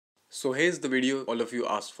So here's the video all of you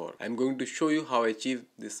asked for. I'm going to show you how I achieved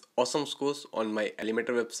this awesome scores on my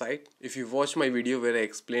Elementor website. If you watched my video where I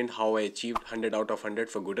explained how I achieved 100 out of 100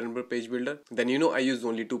 for Gutenberg page builder, then you know I used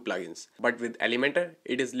only 2 plugins. But with Elementor,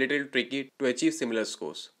 it is little tricky to achieve similar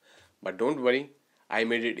scores. But don't worry, I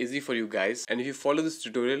made it easy for you guys, and if you follow this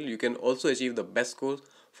tutorial, you can also achieve the best scores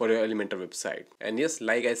for your Elementor website. And yes,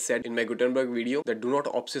 like I said in my Gutenberg video, that do not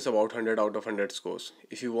obsess about 100 out of 100 scores.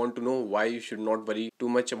 If you want to know why you should not worry too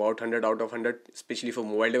much about 100 out of 100, especially for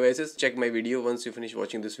mobile devices, check my video once you finish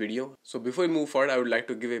watching this video. So before we move forward, I would like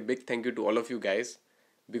to give a big thank you to all of you guys.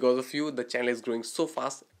 Because of you, the channel is growing so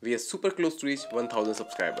fast. We are super close to reach 1000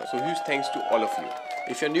 subscribers. So huge thanks to all of you.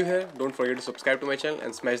 If you're new here, don't forget to subscribe to my channel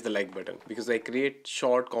and smash the like button, because I create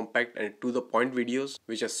short, compact and to the point videos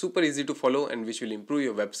which are super easy to follow and which will improve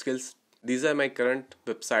your web skills. These are my current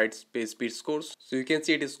website's page speed scores. So you can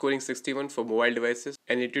see it is scoring 61 for mobile devices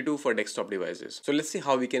and 82 for desktop devices. So let's see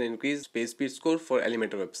how we can increase page speed score for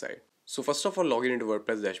Elementor website. So first of all, log in into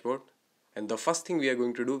WordPress dashboard, and the first thing we are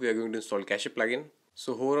going to do, we are going to install Cache plugin.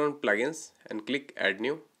 So hover on plugins and click add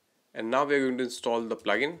new, and now we are going to install the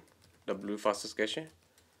plugin W fastest cache.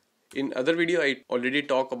 In other video I already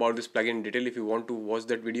talk about this plugin in detail. If you want to watch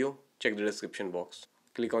that video, check the description box.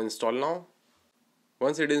 Click on install now.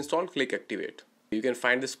 Once it is installed, click activate. You can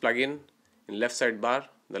find this plugin in left sidebar,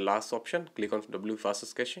 the last option. Click on W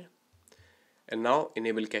fastest cache, and now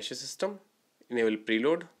enable cache system, enable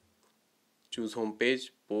preload, choose home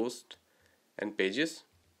page, post and pages.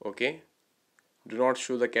 Okay. Do not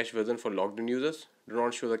show the cache version for logged in users. Do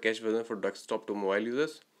not show the cache version for desktop to mobile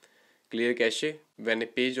users. Clear cache when a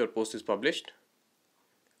page or post is published.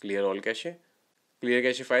 Clear all cache. Clear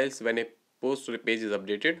cache files when a post or a page is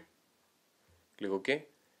updated. Click OK.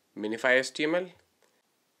 Minify HTML.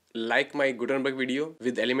 Like my Gutenberg video,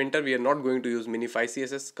 with Elementor we are not going to use Minify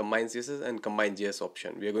CSS, Combine CSS and Combine JS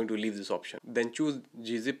option. We are going to leave this option. Then choose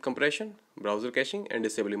gzip compression, browser caching and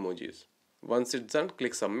disable emojis. Once it's done,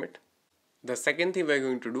 click submit. The second thing we are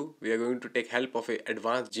going to do, we are going to take help of a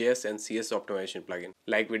advanced JS and CSS optimization plugin,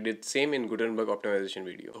 like we did same in Gutenberg optimization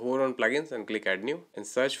video. Hover on plugins and click add new, and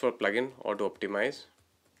search for plugin auto optimize.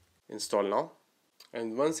 Install now,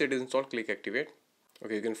 and once it is installed, click activate.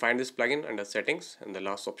 Okay, you can find this plugin under settings and the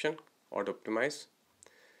last option, auto optimize.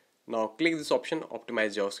 Now click this option,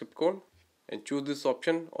 optimize JavaScript code, and choose this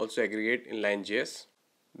option, also aggregate inline JS.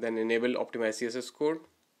 Then enable optimize CSS code,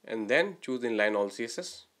 and then choose inline all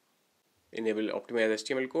CSS. Enable optimize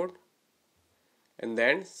HTML code, and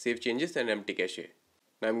then save changes and empty cache.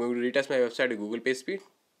 Now I'm going to retest my website with Google page speed.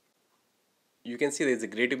 You can see there is a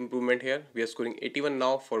great improvement here. We are scoring 81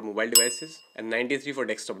 now for mobile devices and 93 for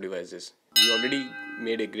desktop devices. We already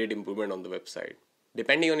made a great improvement on the website.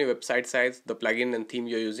 Depending on your website size, the plugin and theme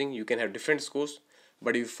you're using, you can have different scores,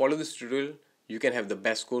 but if you follow this tutorial, you can have the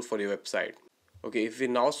best score for your website. Okay, if we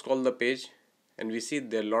now scroll the page, and we see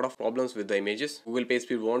there are a lot of problems with the images. Google Page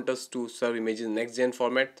Speed wants us to serve images in next-gen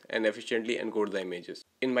format and efficiently encode the images.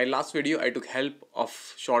 In my last video, I took help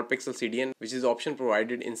of Short Pixel CDN, which is the option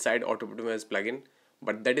provided inside Auto Optimize plugin,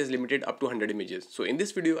 but that is limited up to 100 images. So in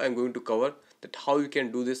this video, I'm going to cover that how you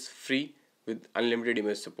can do this free with unlimited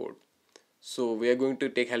image support. So we are going to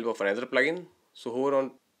take help of another plugin. So hover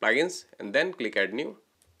on plugins and then click add new,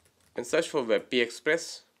 and search for WebP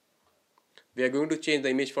Express. We are going to change the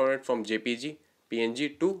image format from JPG,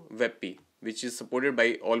 PNG to WebP, which is supported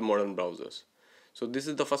by all modern browsers. So this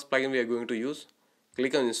is the first plugin we are going to use.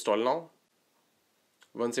 Click on install now.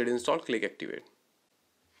 Once it is installed, click activate.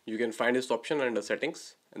 You can find this option under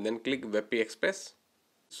settings and then click WebP Express.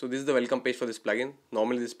 So this is the welcome page for this plugin.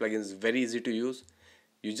 Normally this plugin is very easy to use.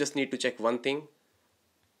 You just need to check one thing.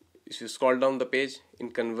 If you scroll down the page,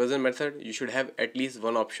 in conversion method, you should have at least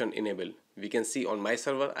one option enabled. We can see on my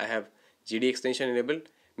server, I have GD extension enabled.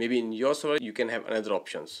 Maybe in your server you can have another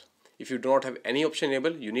options. If you do not have any option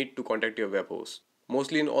enabled, you need to contact your web host.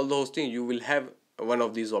 Mostly in all the hosting you will have one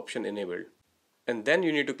of these options enabled. And then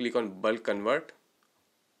you need to click on bulk convert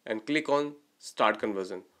and click on start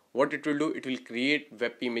conversion. What it will do, it will create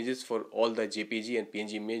web images for all the JPG and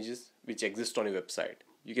PNG images which exist on your website.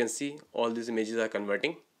 You can see all these images are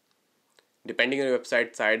converting. Depending on your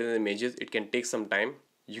website size and images, it can take some time.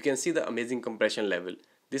 You can see the amazing compression level.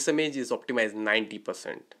 This image is optimized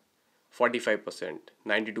 90%, 45%,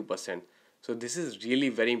 92%. So this is really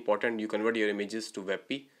very important. You convert your images to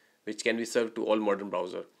WebP, which can be served to all modern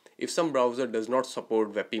browsers. If some browser does not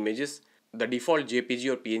support WebP images, the default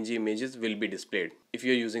JPG or PNG images will be displayed if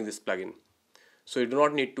you are using this plugin. So you do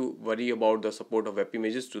not need to worry about the support of WebP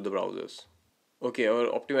images to the browsers. Okay, our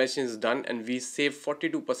optimization is done and we save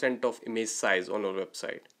 42% of image size on our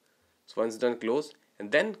website. So once done, close.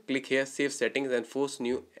 and then click here save settings and force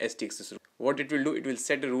new STXS rule. What it will do, it will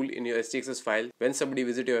set a rule in your STXS file when somebody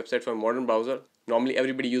visit your website from modern browser. Normally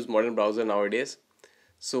everybody use modern browser nowadays.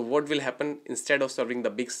 So what will happen, instead of serving the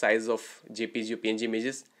big size of JPG or PNG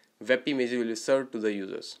images, WebP images will be served to the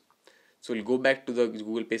users. So we'll go back to the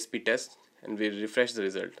Google page speed test and we'll refresh the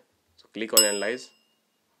result. So click on analyze.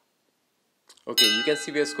 Okay, you can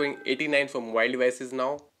see we are scoring 89 for mobile devices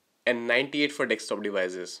now and 98 for desktop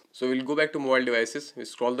devices. So we'll go back to mobile devices, we'll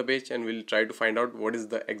scroll the page and we'll try to find out what is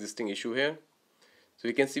the existing issue here. So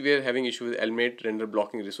we can see we are having issue with Eliminate Render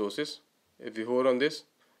Blocking Resources. If we hover on this,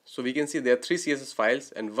 so we can see there are 3 CSS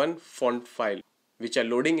files and 1 font file which are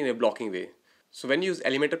loading in a blocking way. So when you use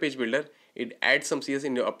Elementor Page Builder, it adds some CSS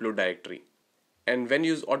in your upload directory. And when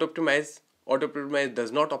you use Auto Optimize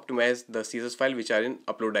does not optimize the CSS file which are in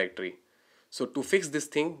upload directory. So to fix this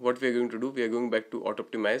thing, what we are going to do, we are going back to Auto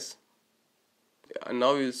Optimize. And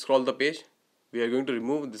now we will scroll the page. We are going to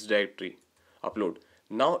remove this directory, upload.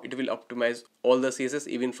 Now it will optimize all the CSS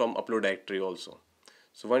even from upload directory also.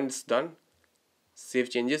 So once it's done, save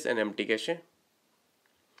changes and empty cache.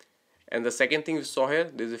 And the second thing we saw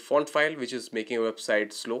here, there is a font file which is making our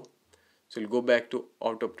website slow. So we'll go back to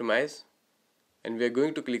Auto Optimize and we are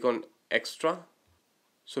going to click on Extra.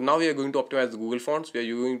 So now we are going to optimize the Google fonts. We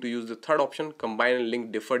are going to use the third option, combine and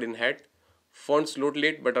link deferred in head. Fonts load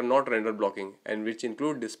late but are not render blocking, and which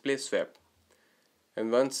include display swap.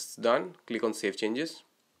 And once it's done, click on save changes.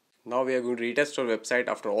 Now we are going to retest our website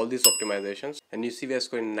after all these optimizations, and you see we are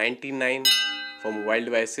scoring 99 for mobile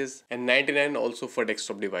devices and 99 also for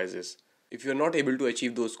desktop devices. If you are not able to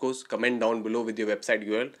achieve those scores, comment down below with your website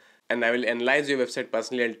URL and I will analyze your website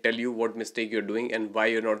personally and tell you what mistake you are doing and why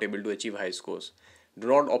you are not able to achieve high scores. Do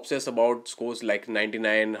not obsess about scores like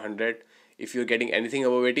 99, 100. If you are getting anything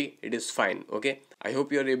above 80, it is fine, okay? I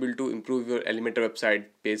hope you are able to improve your Elementor website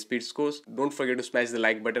page speed scores. Don't forget to smash the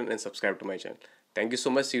like button and subscribe to my channel. Thank you so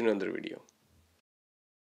much. See you in another video.